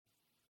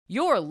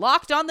You're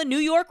Locked on the New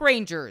York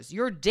Rangers,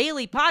 your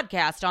daily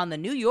podcast on the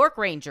New York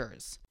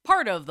Rangers.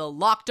 Part of the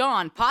Locked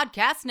On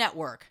Podcast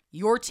Network,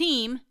 your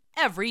team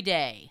every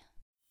day.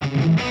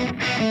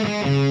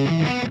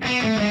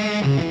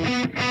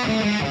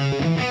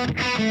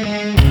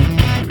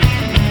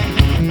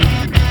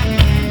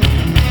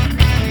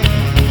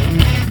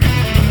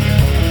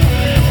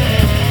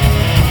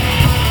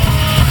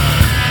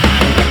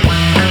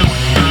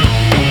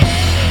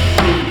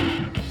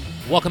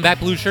 Welcome back,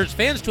 Blue Shirts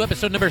fans, to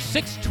episode number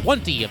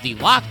 620 of the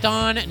Locked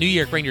On New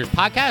York Rangers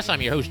podcast.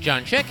 I'm your host,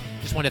 John Chick.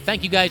 Just want to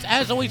thank you guys,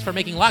 as always, for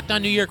making Locked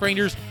On New York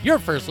Rangers your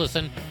first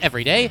listen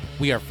every day.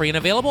 We are free and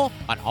available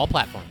on all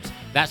platforms.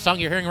 That song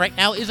you're hearing right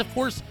now is, of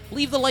course,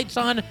 Leave the Lights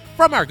On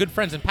from our good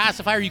friends in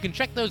Pacifier. You can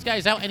check those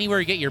guys out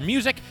anywhere you get your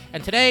music.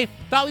 And today,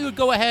 thought we would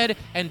go ahead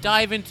and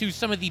dive into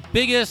some of the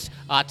biggest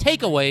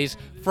takeaways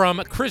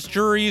from Chris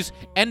Drury's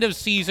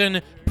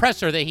end-of-season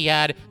presser that he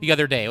had the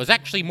other day. It was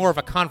actually more of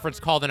a conference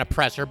call than a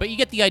presser, but you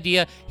get the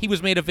idea. He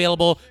was made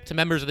available to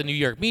members of the New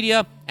York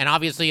media, and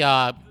obviously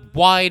a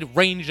wide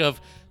range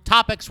of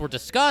topics were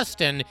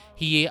discussed, and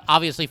he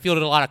obviously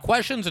fielded a lot of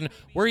questions, and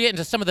we're getting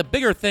to some of the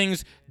bigger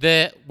things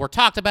that were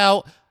talked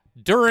about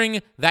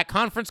during that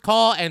conference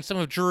call and some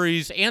of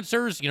Drury's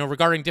answers,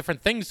 regarding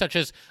different things such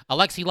as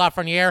Alexis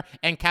Lafreniere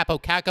and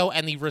Kaapo Kakko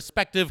and the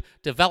respective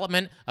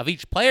development of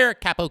each player.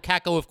 Kaapo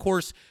Kakko, of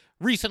course,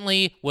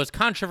 recently was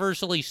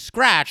controversially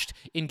scratched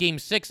in Game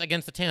 6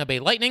 against the Tampa Bay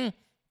Lightning.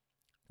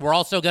 We're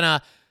also going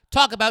to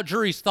talk about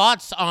Drury's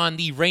thoughts on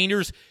the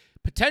Rangers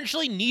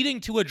potentially needing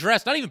to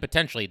address, not even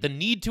potentially, the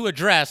need to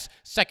address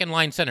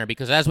second-line center,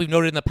 because as we've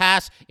noted in the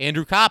past,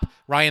 Andrew Kopp,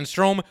 Ryan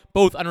Strome,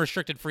 both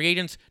unrestricted free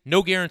agents,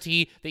 no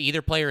guarantee that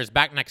either player is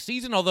back next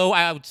season, although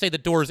I would say the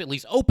door is at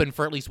least open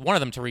for at least one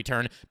of them to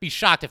return. Be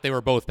shocked if they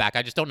were both back.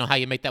 I just don't know how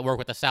you make that work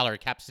with the salary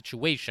cap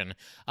situation.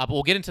 But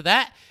we'll get into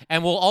that,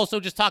 and we'll also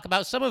just talk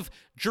about some of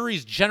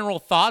Drury's general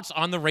thoughts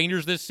on the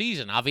Rangers this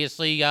season.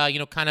 Obviously,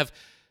 kind of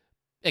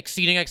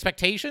exceeding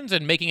expectations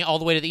and making it all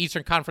the way to the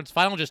Eastern Conference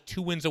Final, just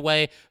 2 wins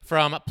away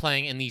from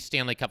playing in the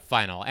Stanley Cup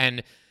Final.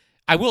 And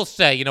I will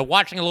say,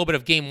 watching a little bit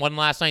of Game 1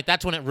 last night,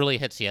 that's when it really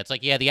hits you. It's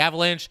like, yeah, the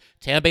Avalanche,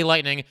 Tampa Bay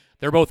Lightning,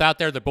 they're both out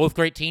there. They're both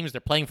great teams. They're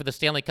playing for the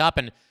Stanley Cup,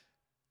 and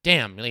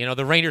damn,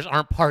 the Rangers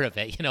aren't part of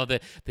it.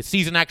 The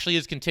season actually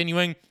is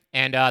continuing,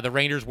 and the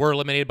Rangers were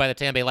eliminated by the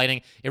Tampa Bay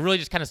Lightning. It really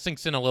just kind of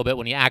sinks in a little bit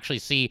when you actually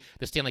see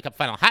the Stanley Cup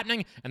Final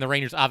happening and the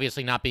Rangers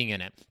obviously not being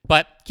in it.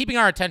 But keeping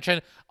our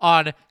attention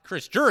on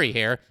Chris Drury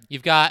here,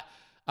 you've got,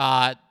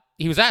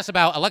 he was asked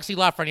about Alexis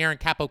Lafreniere and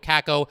Kaapo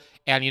Kakko,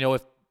 and,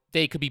 if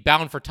they could be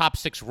bound for top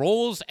 6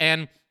 roles.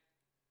 And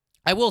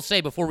I will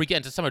say, before we get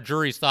into some of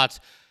Drury's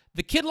thoughts,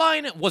 the kid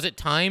line was at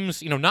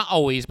times, not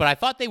always, but I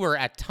thought they were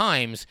at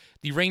times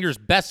the Rangers'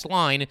 best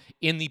line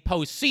in the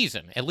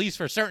postseason, at least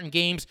for certain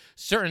games,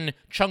 certain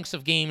chunks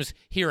of games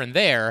here and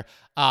there.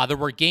 There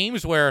were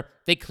games where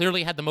they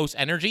clearly had the most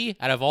energy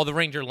out of all the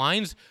Ranger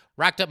lines,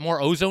 racked up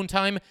more ozone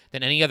time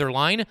than any other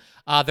line.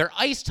 Their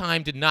ice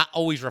time did not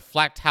always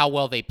reflect how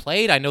well they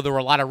played. I know there were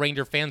a lot of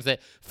Ranger fans that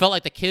felt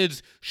like the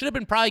kids should have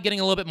been probably getting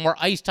a little bit more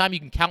ice time.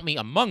 You can count me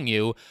among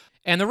you.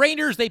 And the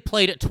Rangers, they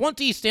played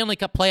 20 Stanley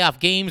Cup playoff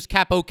games.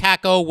 Kaapo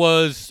Kakko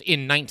was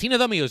in 19 of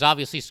them. He was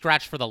obviously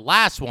scratched for the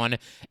last one.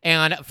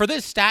 And for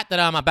this stat that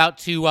I'm about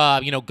to,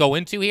 go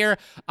into here,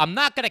 I'm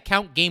not going to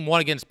count Game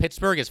 1 against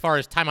Pittsburgh as far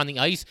as time on the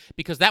ice,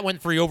 because that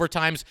went 3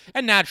 overtimes,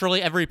 and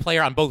naturally every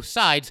player on both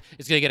sides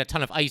is going to get a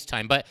ton of ice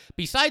time. But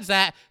besides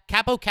that,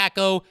 Kaapo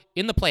Kakko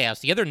in the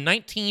playoffs, the other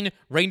 19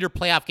 Ranger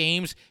playoff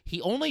games,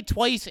 he only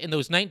twice in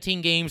those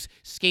 19 games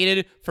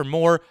skated for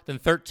more than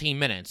 13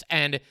 minutes.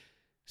 And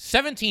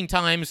 17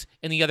 times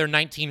in the other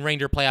 19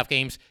 Ranger playoff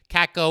games,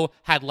 Kakko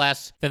had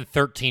less than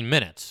 13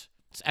 minutes.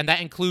 And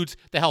that includes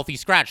the healthy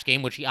scratch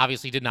game, which he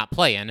obviously did not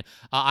play in.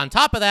 On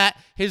top of that,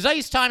 his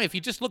ice time, if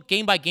you just look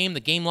game by game, the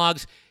game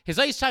logs, his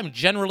ice time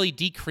generally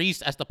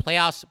decreased as the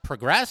playoffs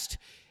progressed.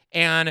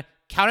 And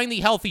counting the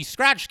healthy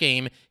scratch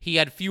game, he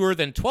had fewer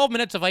than 12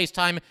 minutes of ice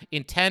time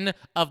in 10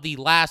 of the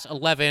last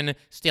 11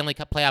 Stanley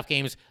Cup playoff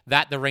games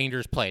that the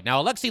Rangers played. Now,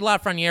 Alexis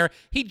Lafreniere,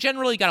 he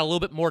generally got a little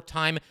bit more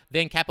time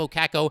than Kaapo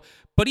Kakko,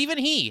 but even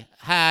he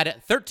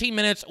had 13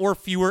 minutes or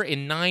fewer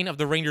in 9 of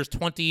the Rangers'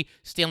 20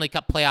 Stanley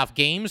Cup playoff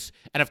games.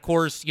 And of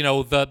course,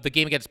 the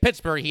game against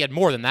Pittsburgh, he had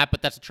more than that,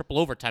 but that's a triple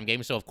overtime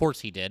game, so of course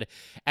he did.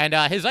 And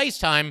his ice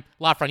time,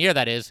 Lafreniere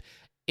that is,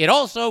 it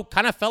also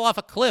kind of fell off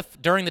a cliff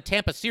during the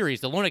Tampa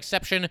series. The lone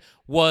exception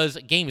was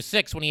Game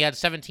 6 when he had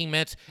 17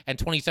 minutes and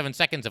 27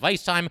 seconds of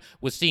ice time,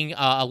 was seeing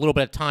a little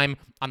bit of time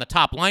on the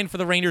top line for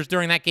the Rangers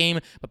during that game.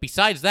 But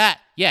besides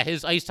that, yeah,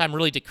 his ice time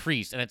really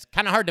decreased. And it's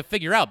kind of hard to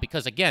figure out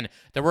because, again,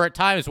 there were at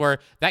times where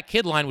that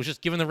kid line was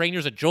just giving the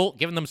Rangers a jolt,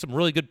 giving them some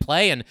really good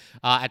play. And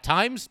at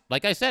times,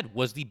 like I said,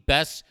 was the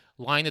best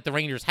line that the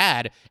Rangers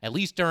had, at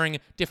least during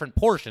different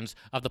portions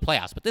of the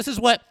playoffs. But this is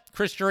what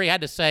Chris Drury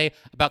had to say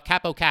about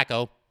Kaapo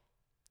Kakko.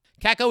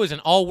 Kakko is an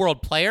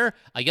all-world player,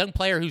 a young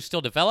player who's still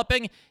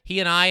developing.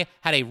 He and I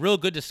had a real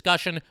good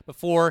discussion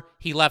before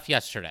he left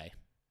yesterday.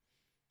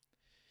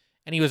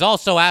 And he was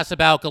also asked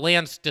about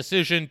Gallant's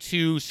decision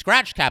to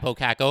scratch Kaapo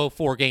Kakko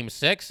for Game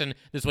 6, and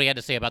this is what he had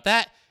to say about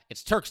that.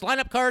 It's Turk's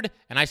lineup card,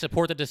 and I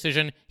support the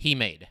decision he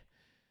made.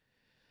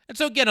 And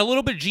so, again, a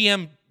little bit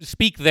GM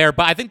speak there,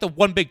 but I think the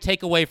one big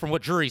takeaway from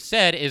what Drury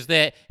said is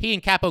that he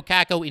and Kaapo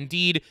Kakko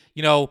indeed,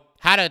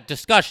 had a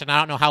discussion. I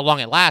don't know how long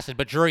it lasted,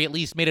 but Drury at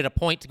least made it a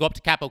point to go up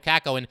to Kaapo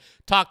Kakko and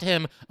talk to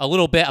him a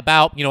little bit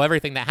about,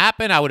 everything that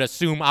happened. I would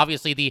assume,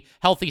 obviously, the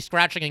healthy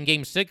scratching in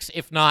Game 6,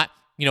 if not,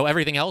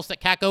 everything else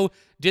that Kakko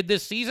did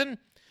this season.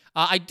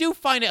 I do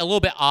find it a little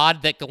bit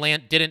odd that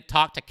Gallant didn't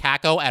talk to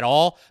Kakko at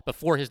all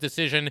before his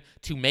decision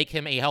to make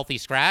him a healthy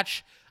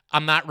scratch.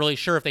 I'm not really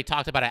sure if they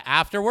talked about it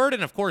afterward.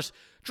 And of course,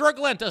 Gerard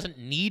Gallant doesn't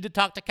need to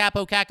talk to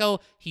Kaapo Kakko.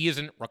 He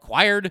isn't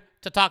required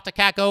to talk to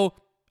Kakko.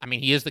 I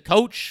mean, he is the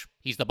coach.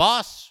 He's the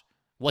boss.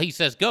 What he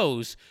says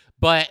goes.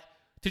 But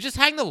to just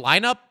hang the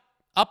lineup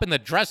up in the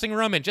dressing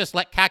room and just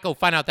let Kakko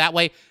find out that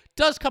way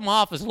does come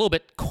off as a little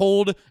bit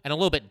cold and a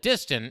little bit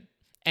distant.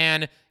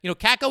 And,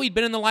 Kakko, he'd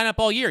been in the lineup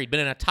all year. He'd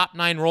been in a top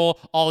 9 role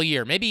all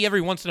year. Maybe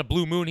every once in a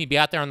blue moon, he'd be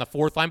out there on the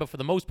 4th line, but for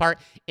the most part,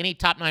 in a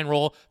top 9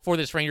 role for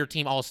this Ranger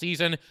team all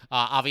season.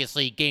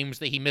 Obviously, games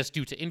that he missed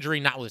due to injury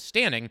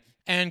notwithstanding.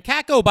 And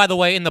Kakko, by the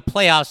way, in the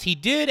playoffs, he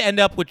did end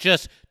up with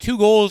just 2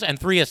 goals and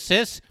 3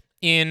 assists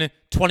in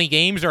 20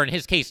 games, or in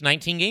his case,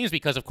 19 games,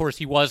 because, of course,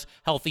 he was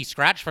healthy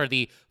scratch for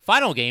the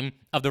final game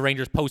of the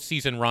Rangers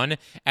postseason run,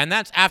 and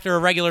that's after a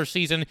regular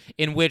season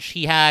in which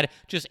he had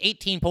just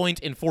 18 points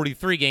in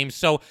 43 games.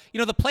 So,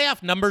 the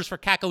playoff numbers for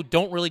Kakko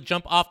don't really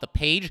jump off the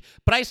page,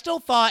 but I still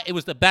thought it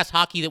was the best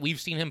hockey that we've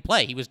seen him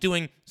play. He was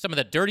doing some of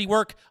the dirty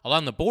work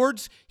along the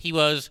boards. He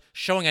was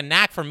showing a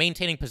knack for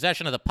maintaining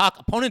possession of the puck.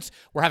 Opponents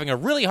were having a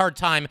really hard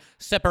time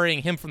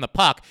separating him from the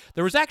puck.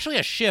 There was actually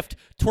a shift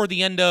toward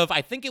the end of,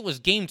 I think it was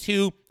Game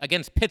 2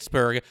 against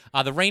Pittsburgh.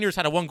 The Rangers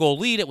had a 1-goal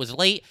lead. It was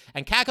late,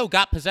 and Kakko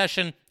got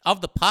possession of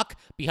the puck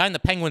behind the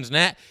Penguins'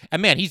 net.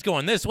 And man, he's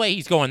going this way,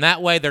 he's going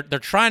that way. They're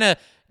trying to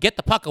get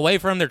the puck away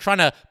from him. They're trying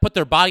to put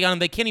their body on him.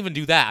 They can't even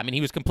do that. I mean,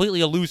 he was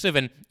completely elusive,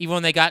 and even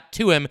when they got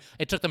to him,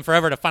 it took them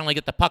forever to finally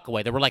get the puck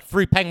away. There were like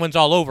 3 Penguins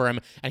all over him,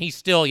 and he's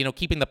still,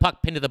 keeping the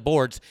puck pinned to the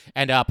boards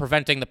and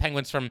preventing the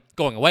Penguins from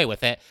going away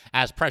with it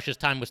as precious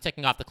time was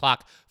ticking off the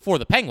clock for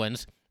the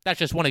Penguins. That's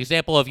just one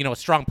example of, a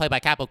strong play by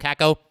Kaapo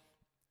Kakko.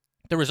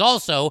 There was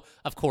also,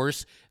 of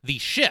course, the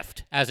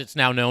shift, as it's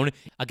now known,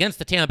 against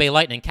the Tampa Bay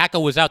Lightning.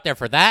 Kakko was out there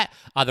for that.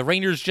 The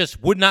Rangers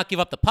just would not give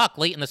up the puck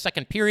late in the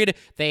second period.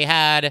 They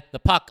had the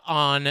puck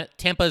on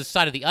Tampa's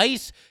side of the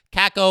ice.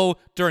 Kakko,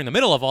 during the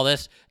middle of all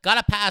this, got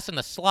a pass in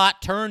the slot,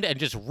 turned, and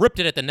just ripped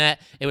it at the net.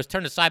 It was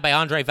turned aside by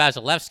Andrei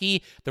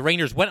Vasilevsky. The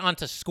Rangers went on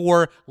to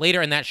score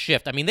later in that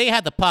shift. I mean, they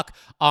had the puck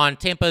on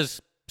Tampa's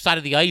side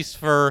of the ice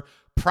for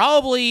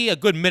probably a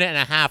good minute and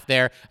a half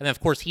there, and then, of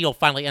course, Hedl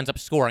finally ends up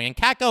scoring. And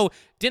Kakko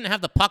didn't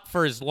have the puck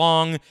for as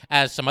long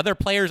as some other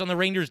players on the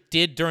Rangers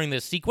did during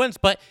this sequence,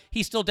 but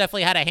he still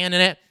definitely had a hand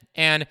in it.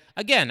 And,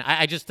 again,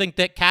 I just think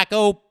that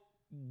Kakko,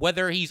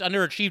 whether he's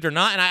underachieved or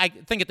not, and I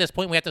think at this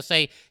point we have to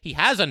say he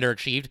has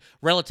underachieved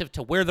relative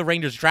to where the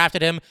Rangers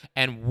drafted him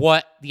and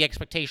what the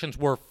expectations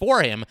were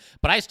for him,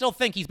 but I still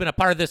think he's been a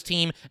part of this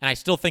team, and I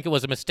still think it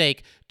was a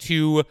mistake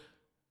to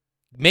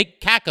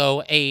make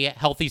Kakko a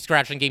healthy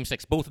scratch in Game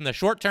 6, both in the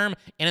short term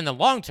and in the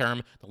long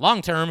term. The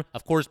long term,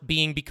 of course,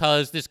 being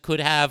because this could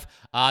have,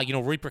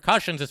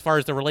 repercussions as far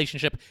as the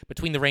relationship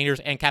between the Rangers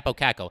and Kaapo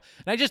Kakko.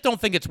 And I just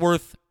don't think it's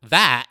worth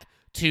that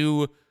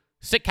to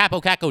sit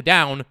Kaapo Kakko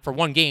down for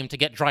one game to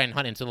get Dryden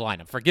Hunt into the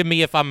lineup. Forgive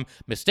me if I'm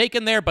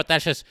mistaken there, but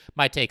that's just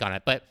my take on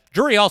it. But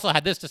Drury also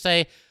had this to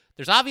say: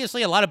 there's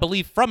obviously a lot of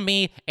belief from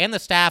me and the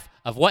staff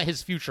of what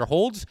his future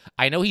holds.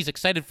 I know he's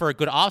excited for a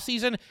good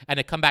offseason and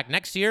to come back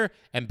next year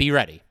and be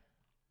ready.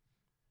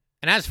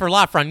 And as for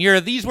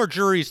Lafreniere, these were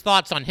Drury's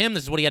thoughts on him.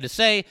 This is what he had to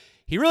say.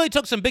 He really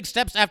took some big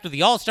steps after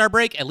the All-Star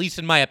break, at least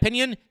in my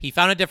opinion. He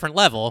found a different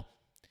level.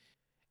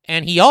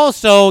 And he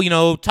also,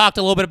 talked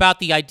a little bit about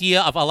the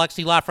idea of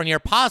Alexis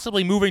Lafreniere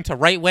possibly moving to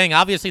right wing.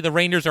 Obviously, the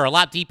Rangers are a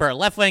lot deeper at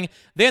left wing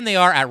than they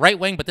are at right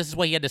wing, but this is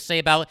what he had to say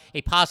about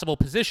a possible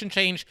position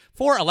change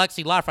for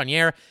Alexis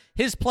Lafreniere.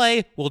 His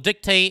play will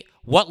dictate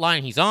what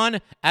line he's on.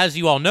 As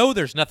you all know,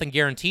 there's nothing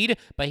guaranteed,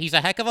 but he's a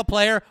heck of a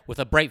player with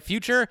a bright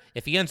future.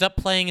 If he ends up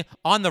playing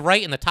on the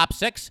right in the top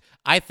 6,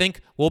 I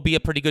think we'll be a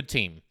pretty good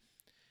team.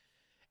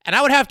 And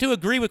I would have to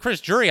agree with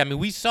Chris Drury. I mean,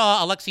 we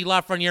saw Alexis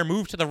Lafreniere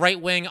move to the right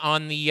wing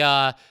on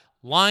the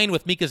line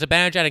with Mika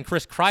Zibanejad and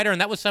Chris Kreider,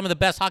 and that was some of the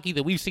best hockey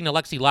that we've seen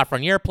Alexis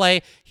Lafreniere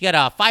play. He had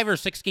a 5 or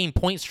 6 game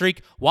point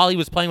streak while he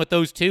was playing with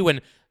those two,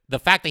 and the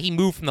fact that he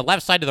moved from the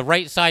left side to the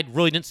right side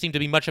really didn't seem to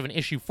be much of an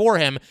issue for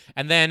him.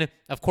 And then,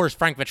 of course,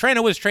 Frank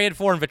Vatrano was traded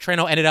for, and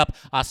Vatrano ended up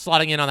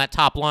slotting in on that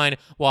top line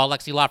while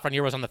Alexis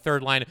Lafreniere was on the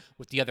third line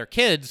with the other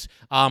kids.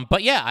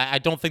 But yeah, I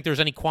don't think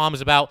there's any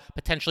qualms about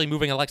potentially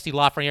moving Alexis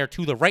Lafreniere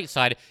to the right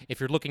side if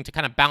you're looking to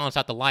kind of balance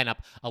out the lineup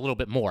a little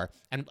bit more.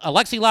 And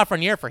Alexis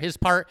Lafreniere, for his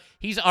part,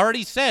 he's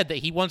already said that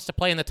he wants to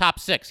play in the top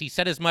 6. He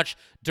said as much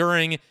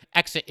during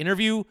exit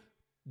interview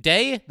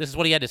day. This is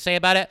what he had to say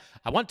about it.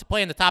 I want to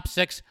play in the top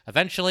 6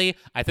 eventually.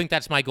 I think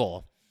that's my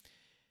goal.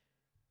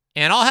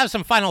 And I'll have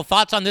some final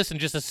thoughts on this in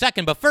just a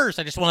second, but first,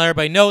 I just want to let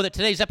everybody know that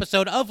today's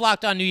episode of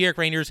Locked On New York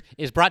Rangers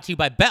is brought to you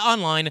by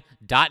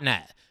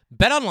BetOnline.net.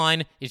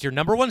 BetOnline is your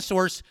number one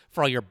source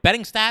for all your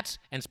betting stats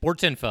and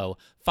sports info.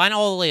 Find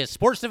all the latest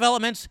sports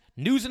developments,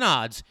 news, and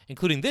odds,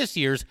 including this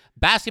year's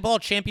basketball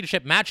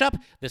championship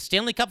matchup, the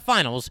Stanley Cup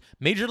Finals,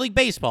 Major League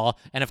Baseball,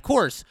 and of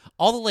course,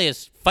 all the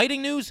latest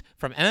fighting news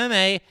from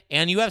MMA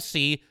and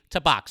UFC to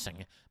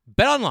boxing.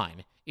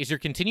 BetOnline is your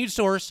continued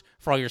source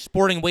for all your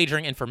sporting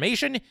wagering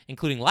information,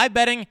 including live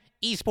betting,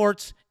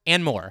 esports,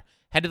 and more.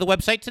 Head to the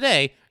website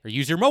today or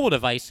use your mobile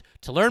device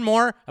to learn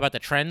more about the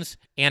trends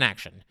and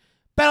action.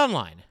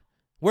 BetOnline,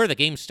 where the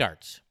game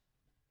starts.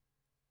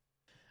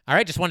 All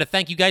right, just want to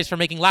thank you guys for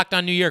making Locked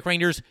On New York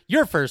Rangers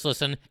your first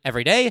listen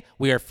every day.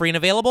 We are free and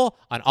available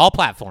on all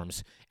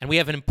platforms. And we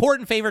have an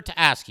important favor to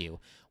ask you.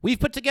 We've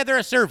put together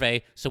a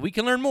survey so we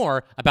can learn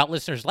more about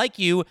listeners like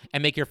you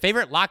and make your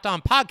favorite Locked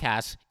On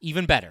podcasts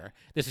even better.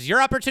 This is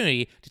your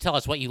opportunity to tell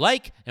us what you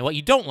like and what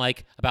you don't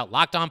like about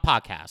Locked On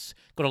podcasts.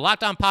 Go to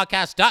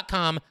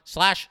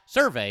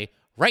LockedOnPodcast.com/survey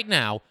right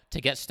now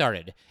to get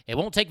started. It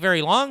won't take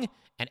very long,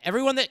 and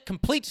everyone that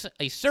completes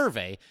a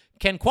survey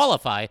can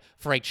qualify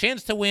for a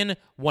chance to win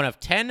one of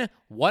 10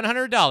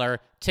 $100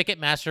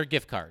 Ticketmaster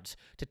gift cards.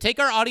 To take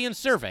our audience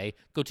survey,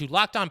 go to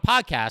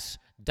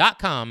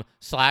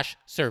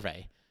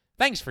LockedOnPodcast.com/survey.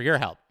 Thanks for your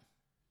help.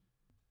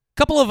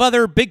 Couple of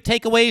other big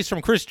takeaways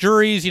from Chris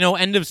Drury's,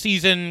 end of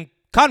season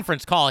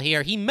conference call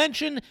here. He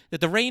mentioned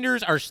that the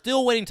Rangers are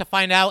still waiting to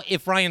find out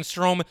if Ryan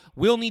Strome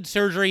will need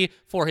surgery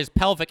for his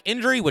pelvic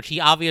injury, which he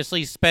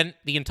obviously spent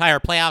the entire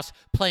playoffs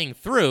playing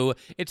through.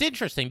 It's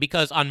interesting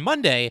because on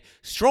Monday,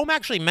 Strome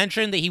actually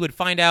mentioned that he would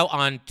find out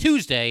on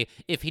Tuesday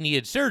if he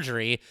needed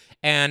surgery.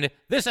 And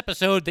this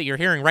episode that you're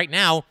hearing right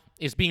now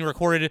is being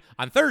recorded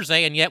on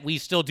Thursday, and yet we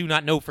still do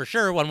not know for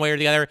sure one way or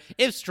the other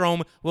if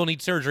Strome will need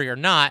surgery or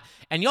not.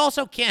 And you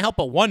also can't help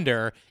but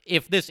wonder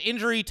if this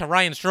injury to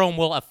Ryan Strome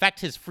will affect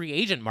his free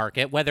agent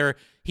market, whether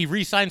he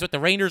re-signs with the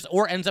Rangers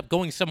or ends up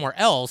going somewhere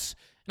else.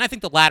 And I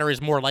think the latter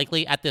is more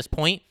likely at this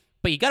point.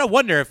 But you got to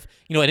wonder if,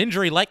 an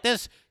injury like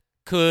this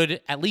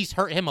could at least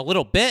hurt him a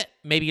little bit,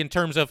 maybe in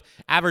terms of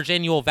average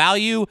annual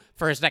value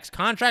for his next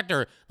contract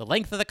or the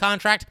length of the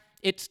contract.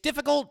 It's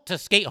difficult to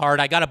skate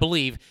hard, I gotta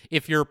believe,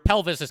 if your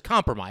pelvis is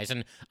compromised.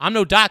 And I'm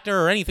no doctor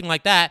or anything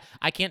like that.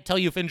 I can't tell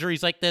you if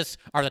injuries like this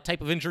are the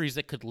type of injuries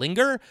that could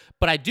linger,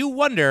 but I do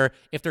wonder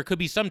if there could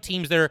be some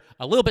teams that are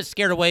a little bit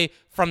scared away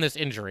from this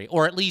injury,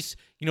 or at least,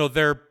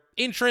 their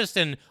interest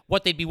in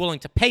what they'd be willing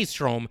to pay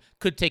Strome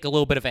could take a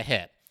little bit of a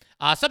hit.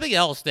 Something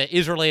else that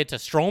is related to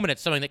Strome, and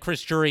it's something that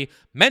Chris Drury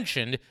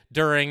mentioned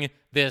during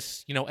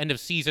this,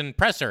 end-of-season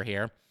presser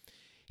here.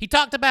 He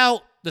talked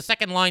about the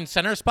second-line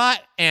center spot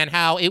and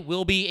how it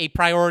will be a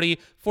priority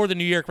for the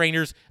New York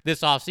Rangers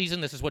this offseason.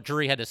 This is what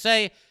Drury had to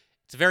say.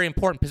 It's a very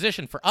important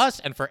position for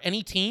us and for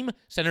any team.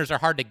 Centers are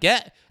hard to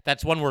get.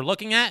 That's one we're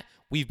looking at.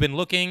 We've been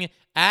looking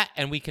at,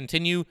 and we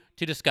continue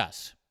to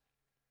discuss.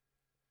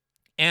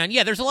 And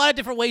yeah, there's a lot of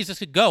different ways this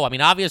could go. I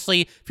mean,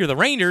 obviously, if you're the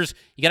Rangers,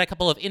 you got a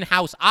couple of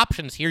in-house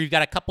options here. You've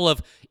got a couple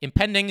of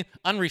impending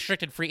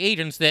unrestricted free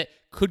agents that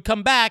could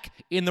come back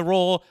in the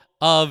role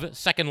of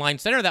second-line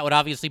center. That would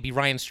obviously be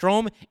Ryan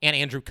Strome and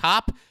Andrew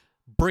Kopp.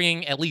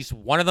 Bringing at least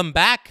one of them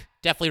back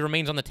definitely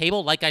remains on the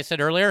table. Like I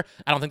said earlier,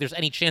 I don't think there's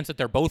any chance that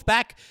they're both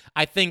back.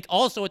 I think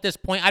also at this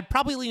point, I'd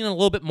probably lean a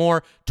little bit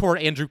more toward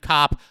Andrew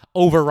Kopp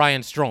over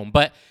Ryan Strome.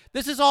 But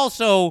this is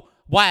also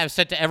why I've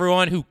said to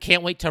everyone who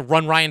can't wait to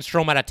run Ryan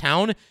Strome out of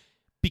town,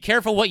 be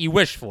careful what you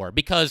wish for,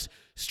 because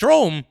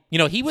Strome,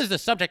 he was the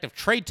subject of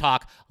trade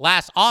talk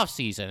last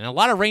offseason, and a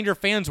lot of Ranger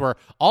fans were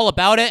all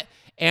about it.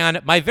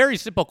 And my very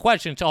simple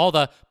question to all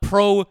the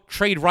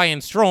pro-trade Ryan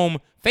Strome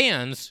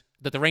fans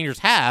that the Rangers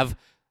have,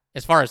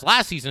 as far as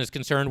last season is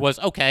concerned, was,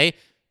 okay,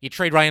 you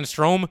trade Ryan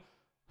Strome,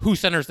 who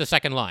centers the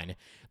second line?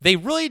 They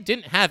really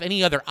didn't have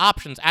any other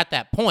options at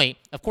that point.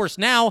 Of course,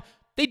 now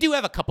they do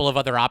have a couple of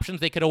other options.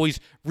 They could always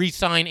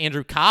re-sign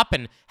Andrew Kopp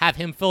and have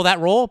him fill that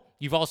role.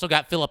 You've also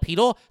got Filip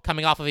Chytil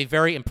coming off of a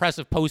very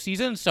impressive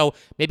postseason, so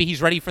maybe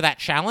he's ready for that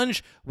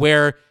challenge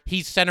where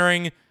he's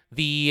centering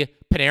the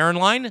Panarin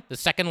line, the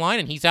second line,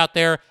 and he's out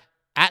there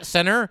at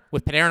center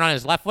with Panarin on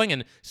his left wing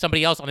and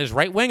somebody else on his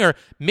right wing, or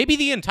maybe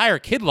the entire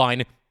kid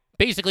line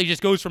basically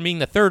just goes from being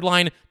the third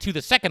line to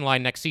the second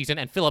line next season,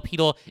 and Filip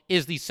Chytil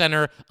is the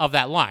center of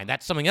that line.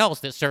 That's something else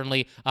that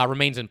certainly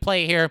remains in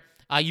play here.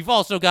 You've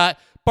also got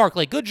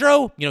Barclay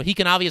Goodrow. He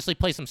can obviously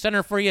play some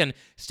center for you and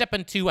step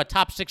into a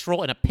top six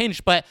role in a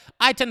pinch, but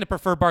I tend to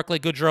prefer Barclay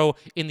Goodrow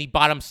in the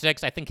bottom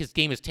six. I think his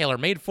game is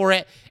tailor-made for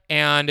it,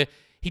 and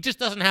he just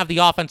doesn't have the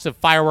offensive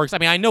fireworks. I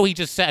mean, I know he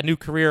just set a new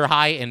career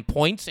high in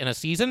points in a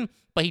season,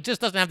 but he just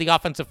doesn't have the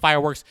offensive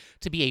fireworks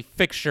to be a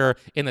fixture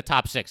in the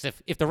top six.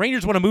 If the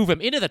Rangers want to move him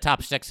into the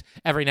top six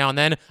every now and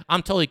then,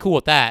 I'm totally cool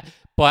with that.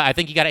 But I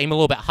think you got to aim a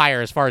little bit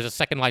higher as far as a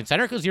second-line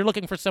center because you're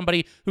looking for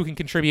somebody who can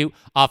contribute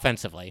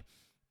offensively.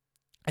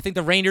 I think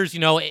the Rangers,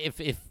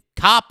 if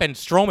Copp and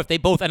Strome, if they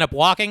both end up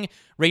walking,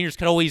 Rangers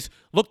could always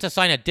look to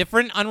sign a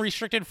different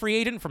unrestricted free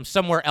agent from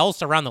somewhere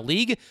else around the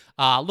league.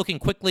 Looking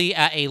quickly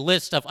at a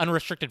list of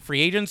unrestricted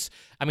free agents,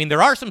 I mean,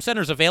 there are some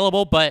centers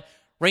available, but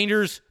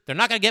Rangers, they're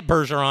not going to get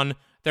Bergeron.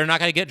 They're not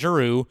going to get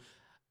Giroux.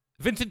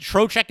 Vincent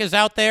Trocheck is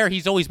out there.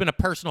 He's always been a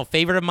personal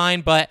favorite of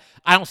mine, but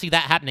I don't see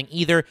that happening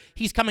either.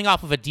 He's coming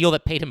off of a deal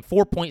that paid him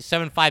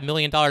 $4.75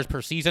 million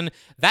per season.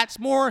 That's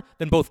more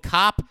than both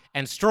Copp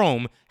and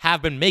Strome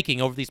have been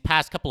making over these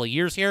past couple of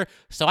years here.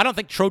 So I don't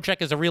think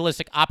Trocheck is a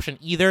realistic option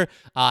either.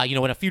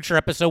 In a future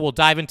episode, we'll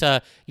dive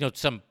into,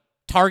 some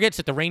targets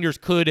that the Rangers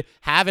could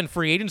have in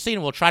free agency,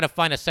 and we'll try to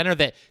find a center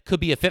that could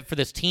be a fit for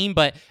this team.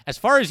 But as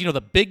far as,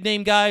 the big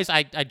name guys,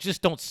 I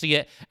just don't see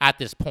it at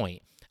this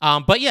point.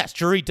 But yes,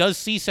 Drury does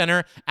see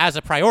center as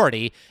a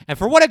priority. And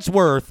for what it's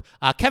worth,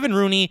 Kevin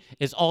Rooney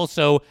is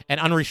also an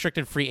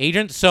unrestricted free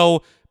agent.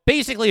 So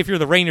basically, if you're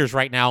the Rangers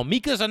right now,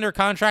 Mika's under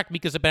contract,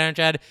 Mika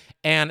Zibanejad,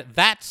 and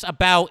that's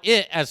about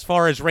it as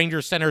far as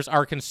Rangers centers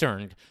are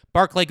concerned.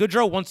 Barclay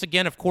Goodrow, once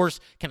again, of course,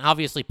 can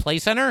obviously play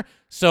center.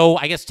 So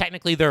I guess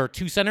technically there are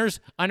two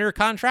centers under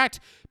contract.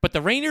 But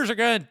the Rangers are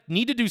going to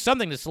need to do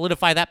something to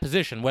solidify that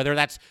position, whether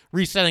that's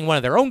resetting one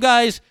of their own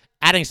guys,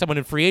 adding someone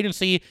in free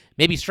agency,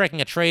 maybe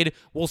striking a trade.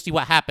 We'll see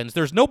what happens.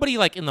 There's nobody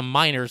like in the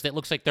minors that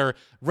looks like they're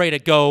ready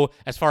to go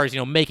as far as,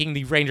 making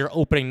the Ranger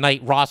opening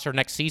night roster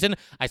next season.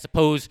 I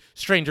suppose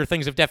stranger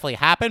things have definitely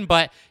happened,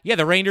 but yeah,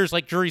 the Rangers,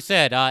 like Drury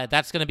said,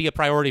 that's going to be a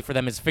priority for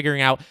them, is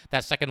figuring out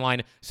that second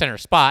line center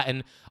spot.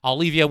 And I'll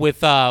leave you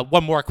with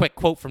one more quick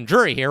quote from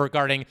Drury here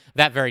regarding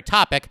that very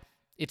topic.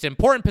 It's an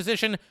important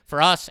position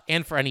for us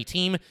and for any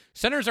team.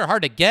 Centers are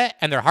hard to get,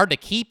 and they're hard to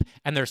keep,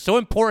 and they're so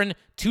important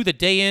to the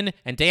day in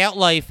and day out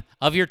life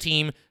of your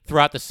team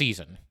throughout the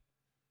season.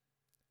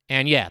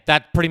 And yeah,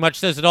 that pretty much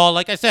says it all.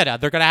 Like I said,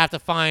 they're going to have to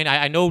find,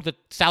 I know the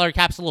salary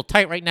cap's a little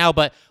tight right now,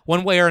 but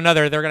one way or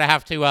another, they're going to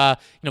have to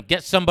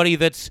get somebody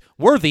that's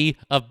worthy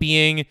of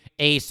being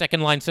a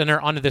second-line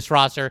center onto this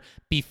roster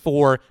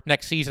before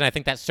next season. I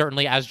think that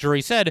certainly, as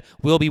Drury said,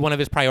 will be one of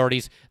his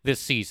priorities this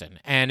season.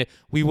 And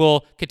we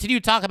will continue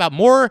to talk about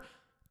more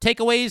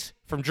takeaways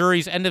from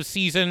Drury's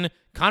end-of-season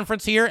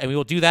conference here, and we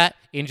will do that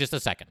in just a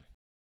second.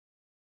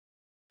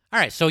 All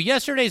right, so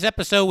yesterday's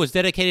episode was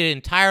dedicated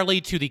entirely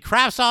to the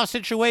Kravtsov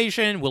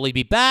situation. Will he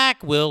be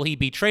back? Will he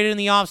be traded in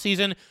the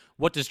offseason?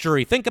 What does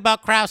Drury think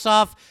about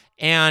Kravtsov?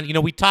 And,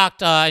 we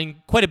talked in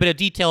quite a bit of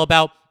detail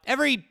about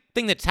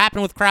everything that's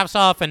happened with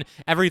Kravtsov and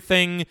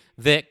everything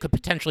that could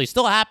potentially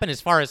still happen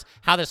as far as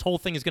how this whole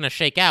thing is going to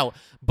shake out.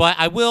 But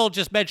I will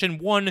just mention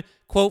one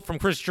quote from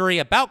Chris Drury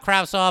about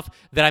Kravtsov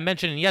that I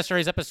mentioned in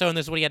yesterday's episode, and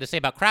this is what he had to say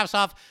about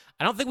Kravtsov.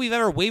 I don't think we've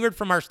ever wavered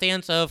from our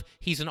stance of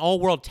he's an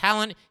all-world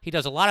talent. He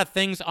does a lot of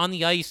things on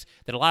the ice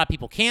that a lot of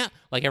people can't.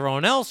 Like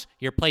everyone else,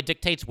 your play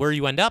dictates where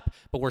you end up,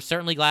 but we're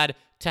certainly glad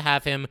to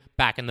have him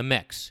back in the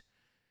mix.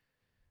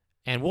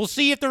 And we'll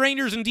see if the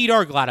Rangers indeed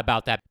are glad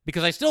about that,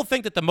 because I still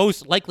think that the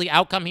most likely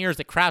outcome here is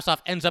that Kravtsov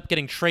ends up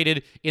getting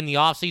traded in the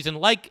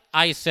offseason. Like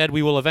I said,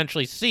 we will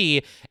eventually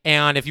see.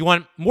 And if you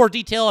want more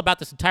detail about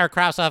this entire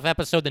Kravtsov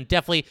episode, then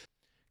definitely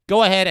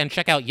go ahead and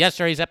check out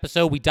yesterday's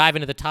episode. We dive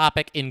into the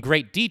topic in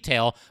great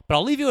detail, but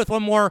I'll leave you with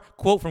one more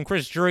quote from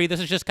Chris Drury. This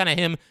is just kind of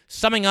him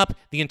summing up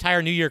the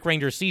entire New York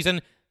Rangers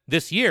season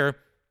this year.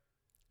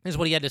 This is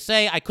what he had to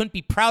say. I couldn't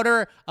be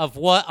prouder of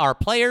what our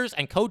players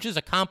and coaches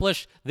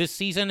accomplished this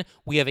season.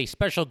 We have a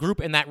special group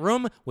in that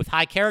room with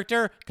high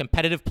character,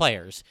 competitive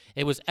players.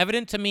 It was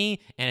evident to me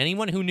and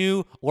anyone who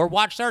knew or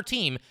watched our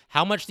team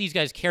how much these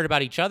guys cared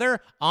about each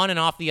other on and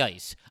off the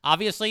ice.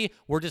 Obviously,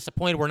 we're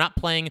disappointed we're not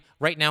playing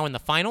right now in the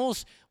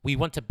finals. We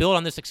want to build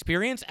on this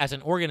experience as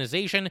an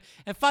organization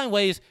and find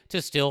ways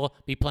to still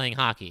be playing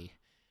hockey.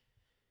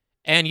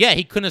 And yeah,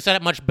 he couldn't have said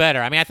it much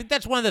better. I mean, I think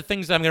that's one of the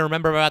things that I'm going to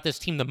remember about this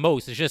team the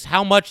most, is just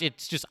how much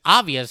it's just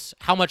obvious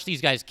how much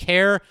these guys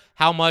care,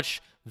 how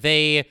much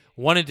they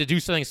wanted to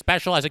do something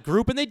special as a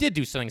group, and they did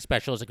do something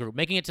special as a group.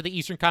 Making it to the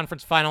Eastern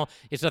Conference Final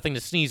is nothing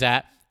to sneeze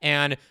at,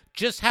 and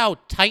just how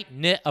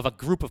tight-knit of a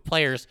group of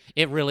players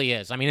it really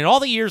is. I mean, in all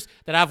the years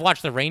that I've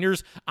watched the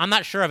Rangers, I'm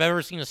not sure I've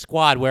ever seen a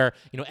squad where,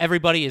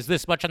 everybody is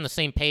this much on the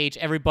same page.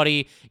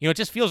 Everybody, it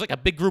just feels like a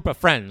big group of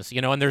friends,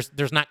 and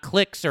there's not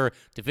cliques or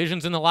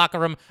divisions in the locker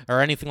room or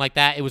anything like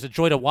that. It was a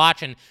joy to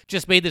watch and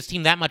just made this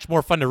team that much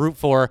more fun to root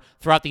for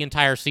throughout the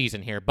entire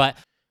season here. But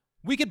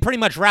we could pretty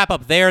much wrap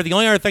up there. The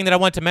only other thing that I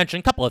want to mention,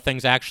 a couple of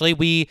things actually.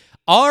 We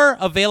are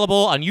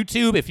available on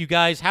YouTube. If you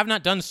guys have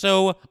not done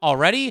so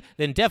already,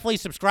 then definitely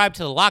subscribe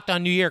to the Locked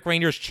On New York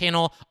Rangers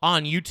channel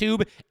on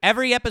YouTube.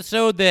 Every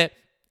episode that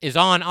is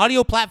on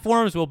audio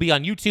platforms will be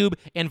on YouTube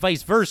and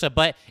vice versa.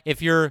 But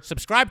if you're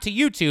subscribed to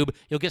YouTube,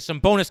 you'll get some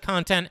bonus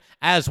content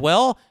as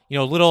well.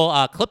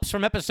 Little clips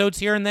from episodes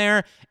here and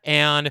there,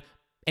 and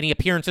any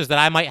appearances that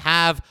I might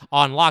have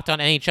on Locked On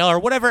NHL or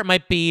whatever it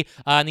might be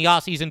in the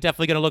offseason.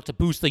 Definitely going to look to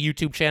boost the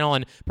YouTube channel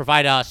and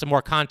provide some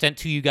more content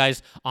to you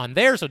guys on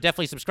there. So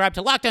definitely subscribe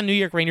to Locked On New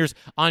York Rangers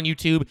on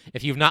YouTube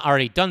if you've not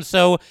already done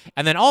so.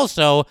 And then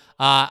also,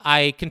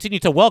 I continue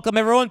to welcome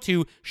everyone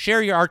to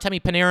share your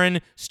Artemi Panarin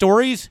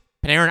stories.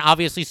 Panarin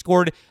obviously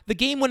scored the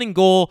game-winning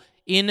goal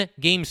in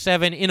Game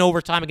 7 in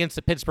overtime against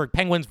the Pittsburgh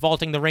Penguins,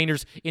 vaulting the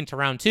Rangers into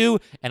round 2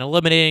 and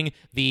eliminating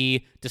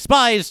the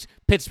despised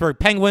Pittsburgh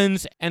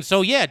Penguins. And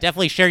so, yeah,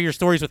 definitely share your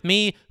stories with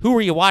me. Who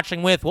were you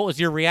watching with? What was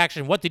your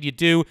reaction? What did you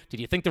do? Did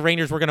you think the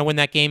Rangers were going to win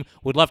that game?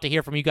 Would love to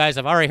hear from you guys.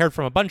 I've already heard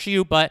from a bunch of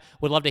you, but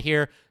would love to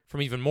hear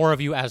from even more of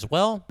you as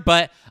well.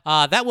 But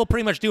that will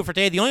pretty much do it for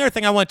today. The only other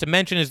thing I wanted to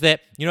mention is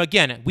that,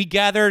 again, we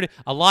gathered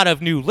a lot of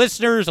new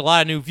listeners, a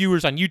lot of new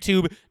viewers on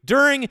YouTube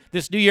during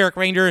this New York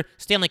Ranger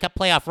Stanley Cup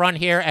playoff run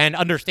here, and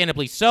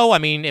understandably so. I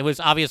mean, it was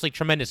obviously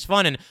tremendous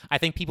fun, and I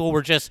think people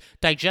were just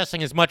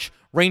digesting as much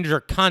Ranger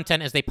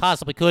content as they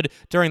possibly could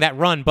during that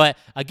run. But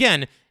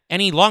again,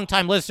 any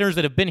longtime listeners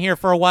that have been here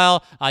for a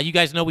while, you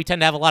guys know we tend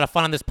to have a lot of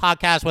fun on this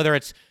podcast, whether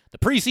it's the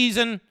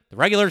preseason, the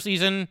regular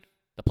season,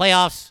 the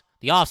playoffs,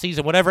 the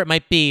offseason, whatever it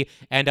might be,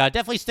 and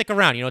definitely stick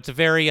around. It's a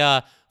very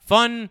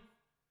fun,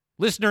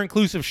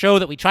 listener-inclusive show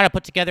that we try to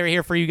put together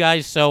here for you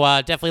guys, so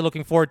definitely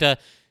looking forward to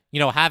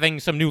having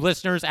some new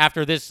listeners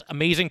after this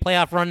amazing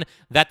playoff run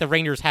that the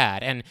Rangers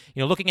had. And,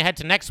 looking ahead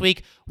to next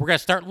week, we're going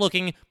to start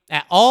looking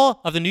at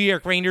all of the New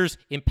York Rangers'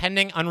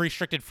 impending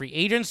unrestricted free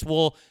agents.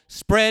 We'll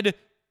spread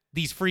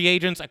these free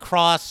agents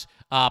across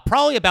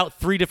probably about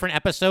 3 different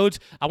episodes.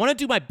 I want to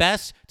do my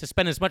best to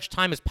spend as much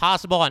time as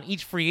possible on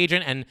each free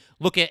agent and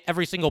look at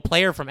every single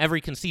player from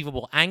every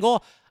conceivable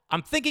angle.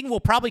 I'm thinking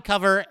we'll probably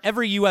cover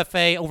every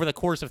UFA over the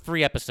course of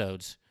 3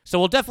 episodes. So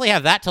we'll definitely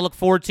have that to look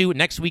forward to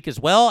next week as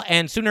well.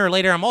 And sooner or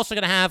later, I'm also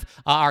going to have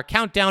our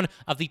countdown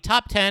of the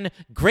top 10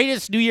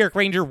 greatest New York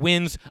Ranger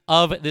wins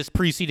of this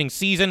preceding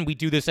season. We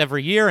do this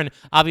every year, and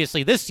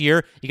obviously this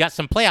year, you got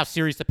some playoff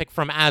series to pick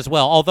from as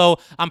well. Although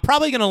I'm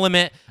probably going to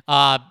limit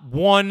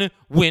 1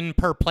 win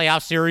per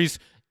playoff series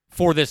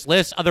for this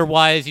list.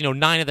 Otherwise,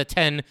 9 of the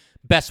 10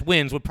 best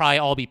wins would probably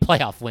all be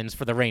playoff wins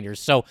for the Rangers.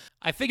 So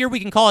I figure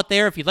we can call it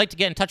there. If you'd like to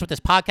get in touch with this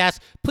podcast,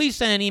 please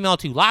send an email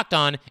to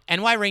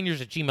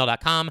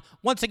lockedonnyrangers@gmail.com.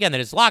 Once again,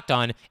 that is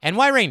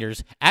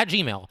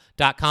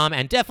lockedonnyrangers@gmail.com.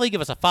 And definitely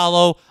give us a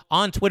follow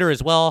on Twitter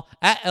as well,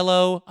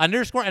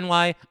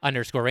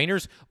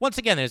 @LO_NY_Rangers. Once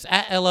again, that is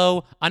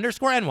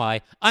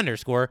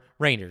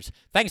 @LO_NY_Rangers.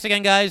 Thanks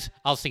again, guys.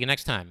 I'll see you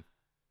next time.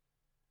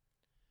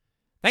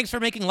 Thanks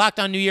for making Locked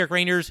On New York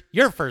Rangers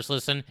your first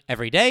listen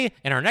every day.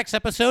 In our next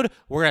episode,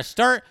 we're going to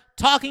start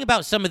talking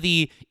about some of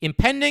the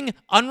impending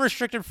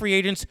unrestricted free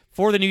agents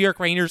for the New York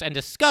Rangers and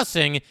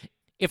discussing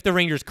if the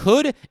Rangers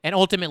could and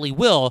ultimately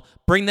will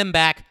bring them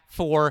back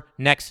for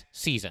next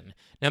season.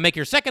 Now make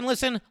your second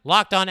listen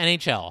Locked On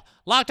NHL.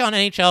 Locked On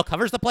NHL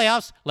covers the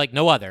playoffs like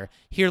no other.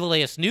 Hear the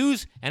latest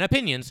news and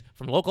opinions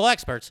from local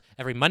experts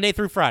every Monday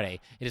through Friday.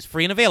 It is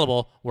free and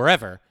available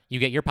wherever you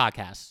get your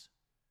podcasts.